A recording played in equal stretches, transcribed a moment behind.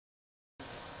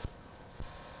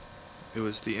It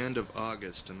was the end of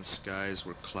August and the skies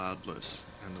were cloudless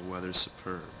and the weather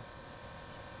superb.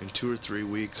 In 2 or 3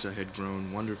 weeks I had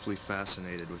grown wonderfully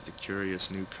fascinated with the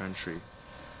curious new country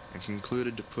and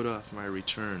concluded to put off my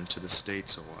return to the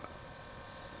States a while.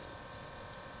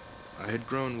 I had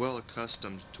grown well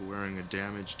accustomed to wearing a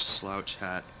damaged slouch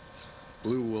hat,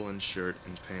 blue woolen shirt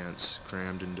and pants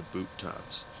crammed into boot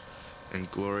tops,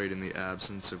 and gloried in the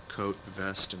absence of coat,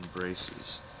 vest, and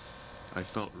braces. I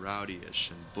felt rowdyish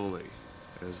and bully,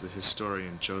 as the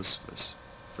historian Josephus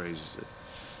phrases it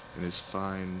in his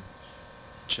fine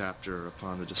chapter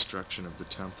upon the destruction of the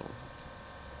temple.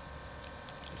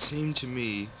 It seemed to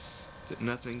me that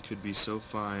nothing could be so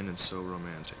fine and so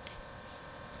romantic.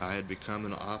 I had become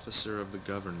an officer of the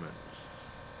government,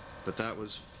 but that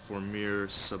was for mere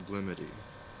sublimity.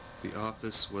 The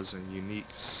office was a unique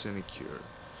sinecure.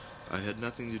 I had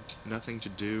nothing to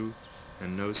do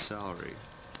and no salary.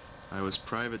 I was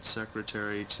private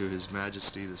secretary to His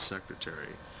Majesty the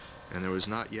Secretary, and there was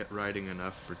not yet writing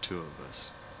enough for two of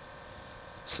us.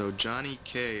 So Johnny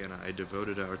K. and I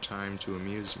devoted our time to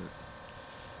amusement.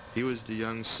 He was the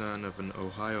young son of an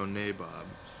Ohio nabob,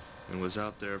 and was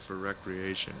out there for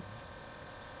recreation.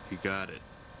 He got it.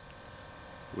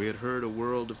 We had heard a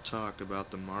world of talk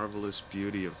about the marvelous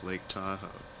beauty of Lake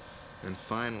Tahoe, and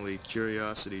finally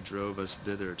curiosity drove us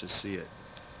thither to see it.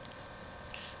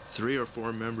 3 or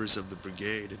 4 members of the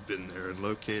brigade had been there and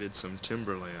located some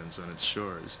timberlands on its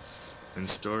shores, and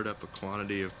stored up a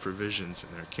quantity of provisions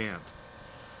in their camp.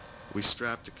 We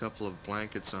strapped a couple of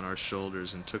blankets on our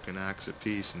shoulders and took an axe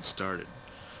apiece and started,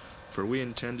 for we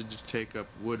intended to take a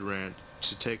wood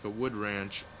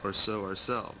ranch or so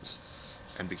ourselves,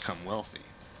 and become wealthy.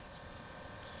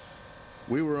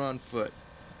 We were on foot.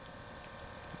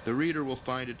 The reader will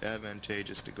find it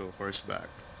advantageous to go horseback.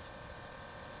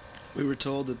 We were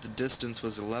told that the distance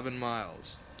was 11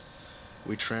 miles.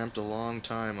 We tramped a long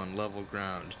time on level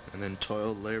ground, and then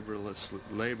toiled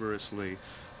laboriously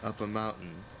up a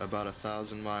mountain about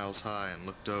 1,000 miles high and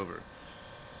looked over.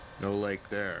 No lake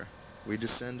there. We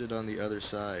descended on the other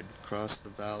side, crossed the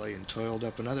valley, and toiled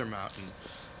up another mountain,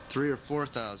 3,000 or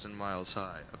 4,000 miles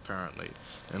high, apparently,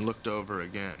 and looked over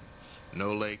again.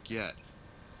 No lake yet.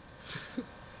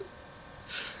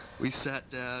 We sat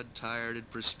down, tired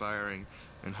and perspiring,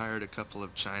 and hired a couple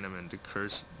of Chinamen to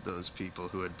curse those people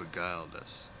who had beguiled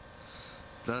us.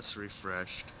 Thus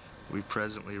refreshed, we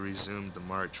presently resumed the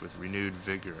march with renewed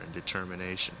vigor and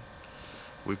determination.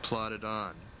 We plodded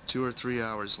on, 2 or 3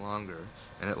 hours longer,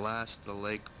 and at last the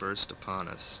lake burst upon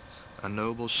us, a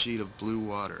noble sheet of blue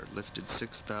water lifted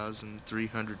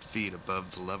 6,300 feet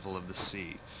above the level of the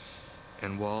sea,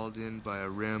 and walled in by a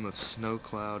rim of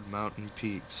snow-clad mountain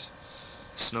peaks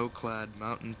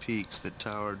that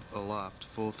towered aloft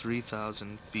full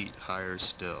 3,000 feet higher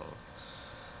still.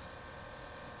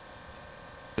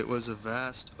 It was a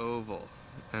vast oval,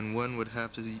 and one would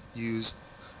have to use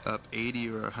up 80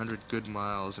 or 100 good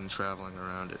miles in traveling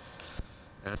around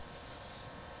it.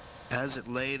 As it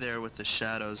lay there with the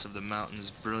shadows of the mountains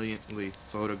brilliantly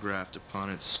photographed upon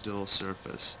its still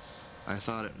surface, I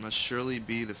thought it must surely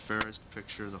be the fairest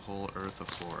picture the whole earth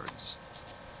affords.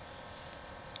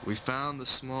 We found the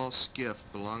small skiff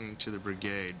belonging to the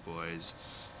brigade boys,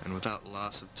 and without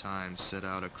loss of time set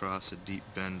out across a deep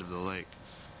bend of the lake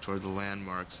toward the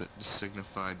landmarks that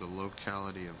signified the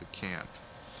locality of the camp.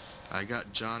 I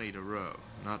got Johnny to row,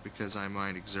 not because I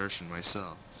mind exertion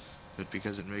myself, but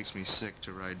because it makes me sick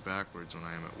to ride backwards when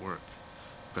I am at work.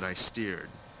 But I steered.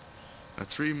 A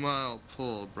 3-mile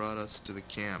pull brought us to the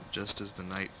camp just as the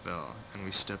night fell, and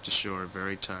we stepped ashore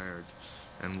very tired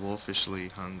and wolfishly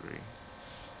hungry.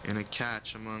 In a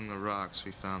cache among the rocks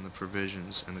we found the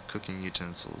provisions and the cooking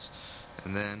utensils,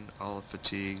 and then, all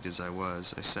fatigued as I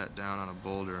was, I sat down on a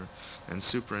boulder and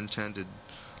superintended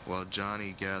while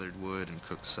Johnny gathered wood and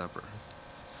cooked supper.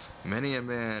 Many a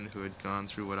man who had gone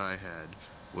through what I had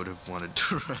would have wanted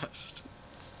to rest.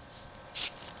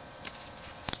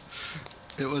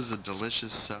 It was a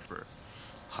delicious supper.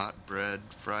 Hot bread,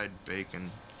 fried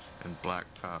bacon, and black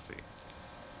coffee.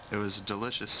 It was a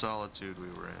delicious solitude we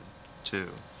were in, too.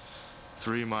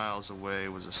 3 miles away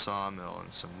was a sawmill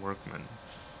and some workmen,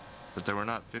 but there were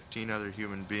not 15 other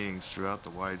human beings throughout the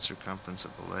wide circumference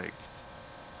of the lake.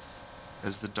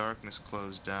 As the darkness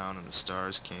closed down and the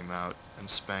stars came out and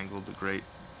spangled the great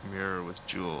mirror with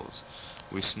jewels,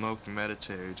 we smoked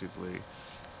meditatively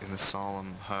in the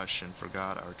solemn hush and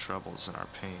forgot our troubles and our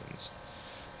pains.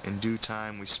 In due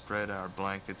time we spread our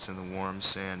blankets in the warm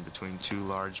sand between 2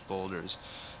 large boulders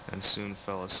and soon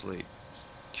fell asleep,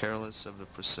 careless of the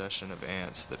procession of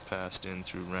ants that passed in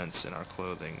through rents in our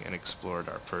clothing and explored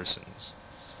our persons.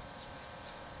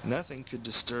 Nothing could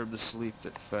disturb the sleep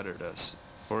that fettered us,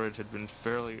 for it had been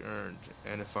fairly earned,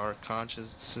 and if our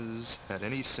consciences had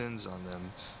any sins on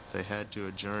them, they had to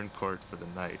adjourn court for the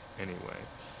night anyway.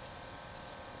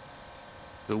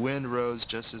 The wind rose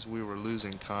just as we were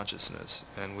losing consciousness,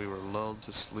 and we were lulled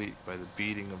to sleep by the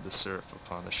beating of the surf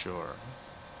upon the shore.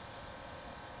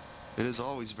 It is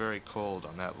always very cold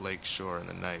on that lake shore in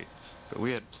the night, but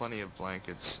we had plenty of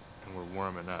blankets and were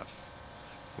warm enough.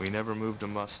 We never moved a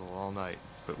muscle all night,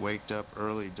 but waked up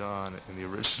early dawn in the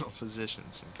original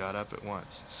positions and got up at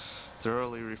once,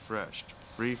 thoroughly refreshed,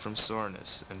 free from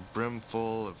soreness, and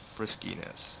brimful of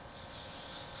friskiness.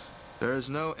 There is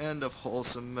no end of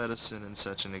wholesome medicine in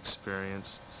such an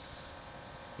experience.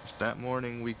 That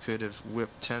morning we could have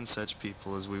whipped 10 such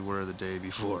people as we were the day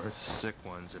before, sick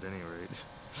ones at any rate.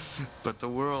 But the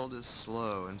world is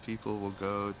slow, and people will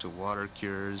go to water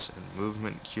cures and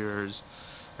movement cures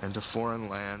and to foreign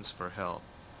lands for help.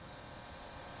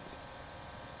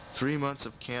 3 months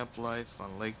of camp life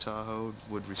on Lake Tahoe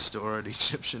would restore an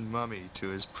Egyptian mummy to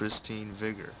his pristine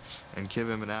vigor and give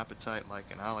him an appetite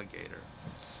like an alligator.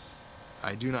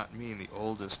 I do not mean the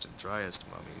oldest and driest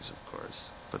mummies, of course,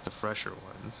 but the fresher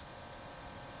ones.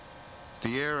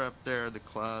 The air up there, the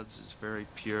clouds, is very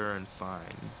pure and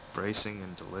fine, bracing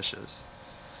and delicious.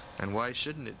 And why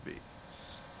shouldn't it be?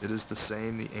 It is the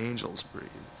same the angels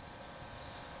breathe.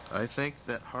 I think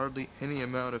that hardly any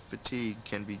amount of fatigue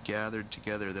can be gathered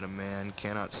together that a man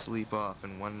cannot sleep off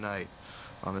in one night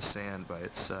on the sand by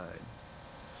its side.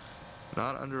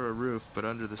 Not under a roof, but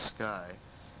under the sky.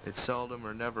 It seldom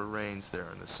or never rains there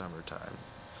in the summertime.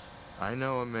 I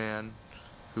know a man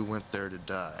who went there to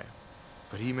die,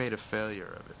 but he made a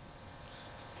failure of it.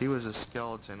 He was a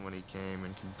skeleton when he came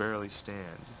and could barely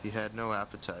stand. He had no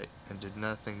appetite and did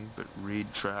nothing but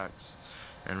read tracts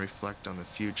and reflect on the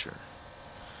future.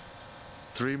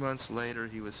 3 months later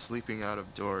he was sleeping out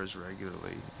of doors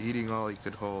regularly, eating all he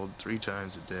could hold 3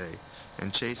 times a day,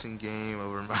 and chasing game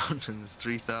over mountains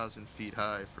 3,000 feet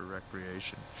high for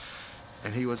recreation.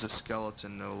 And he was a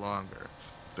skeleton no longer,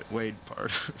 but weighed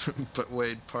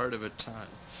part of a ton.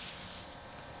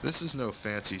 This is no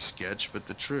fancy sketch, but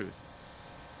the truth.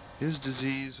 His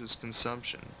disease was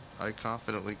consumption. I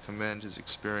confidently commend his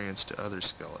experience to other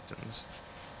skeletons.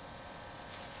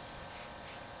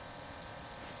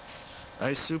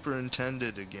 I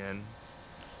superintended again,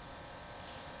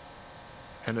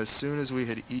 and as soon as we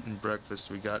had eaten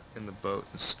breakfast, we got in the boat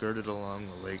and skirted along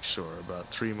the lake shore about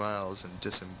 3 miles and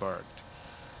disembarked.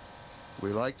 We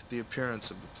liked the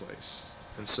appearance of the place,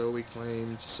 and so we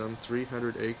claimed some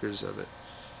 300 acres of it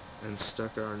and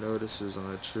stuck our notices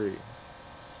on a tree.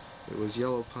 It was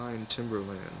yellow pine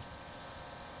timberland,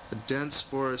 a dense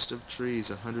forest of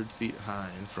trees 100 feet high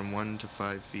and from 1 to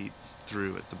 5 feet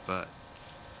through at the butt.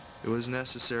 It was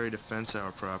necessary to fence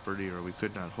our property or we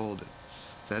could not hold it.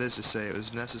 That is to say, it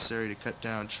was necessary to cut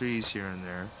down trees here and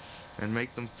there and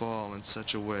make them fall in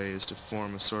such a way as to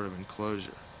form a sort of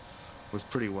enclosure, with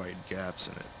pretty wide gaps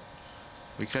in it.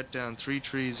 We cut down 3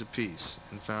 trees apiece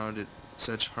and found it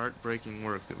such heartbreaking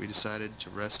work that we decided to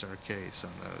rest our case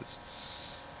on those.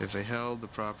 If they held the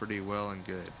property, well and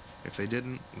good. If they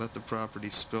didn't, let the property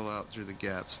spill out through the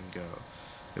gaps and go.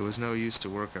 It was no use to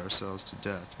work ourselves to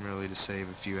death merely to save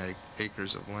a few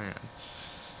acres of land.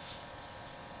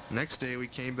 Next day we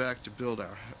came back to build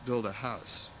a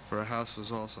house, for a house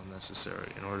was also necessary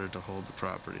in order to hold the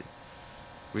property.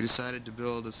 We decided to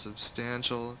build a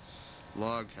substantial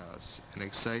log house and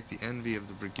excite the envy of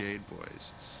the brigade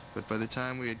boys, but by the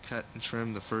time we had cut and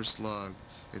trimmed the first log,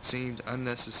 it seemed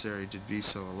unnecessary to be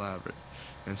so elaborate,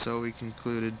 and so we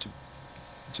concluded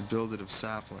to build it of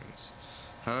saplings.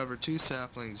 However, 2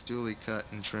 saplings duly cut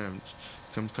and trimmed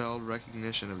compelled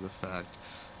recognition of the fact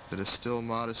that a still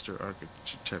modester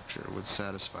architecture would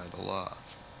satisfy the law.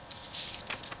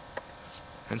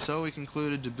 And so we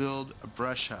concluded to build a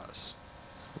brush house.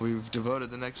 We devoted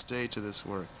the next day to this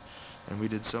work, and we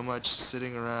did so much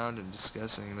sitting around and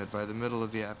discussing that by the middle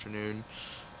of the afternoon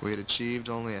we had achieved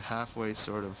only a halfway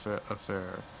sort of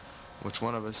affair, which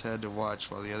one of us had to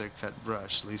watch while the other cut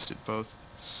brush, lest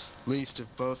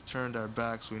if both turned our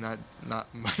backs we might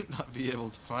not be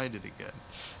able to find it again.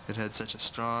 It had such a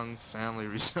strong family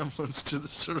resemblance to the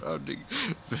surrounding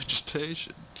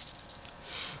vegetation.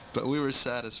 But we were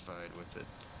satisfied with it.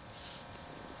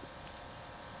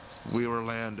 We were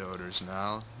landowners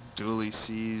now, duly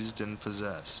seized and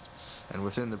possessed, and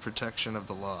within the protection of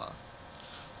the law.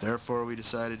 Therefore we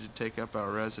decided to take up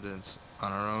our residence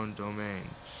on our own domain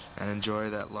and enjoy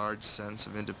that large sense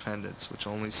of independence which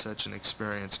only such an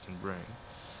experience can bring.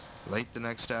 Late the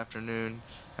next afternoon,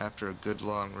 after a good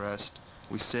long rest,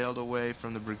 We sailed away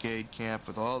from the brigade camp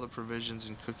with all the provisions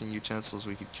and cooking utensils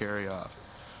we could carry off.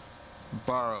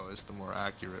 Borrow is the more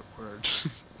accurate word.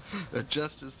 That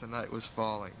just as the night was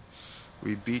falling,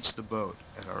 we beached the boat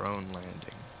at our own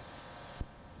landing.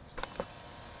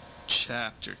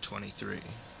 Chapter 23.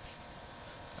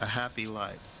 A Happy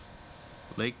Life.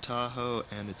 Lake Tahoe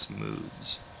and its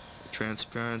moods.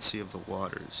 Transparency of the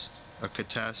waters. A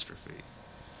catastrophe.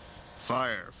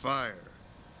 Fire! Fire!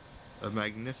 A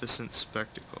magnificent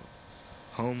spectacle.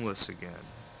 Homeless again.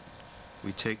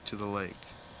 We take to the lake.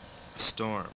 A storm.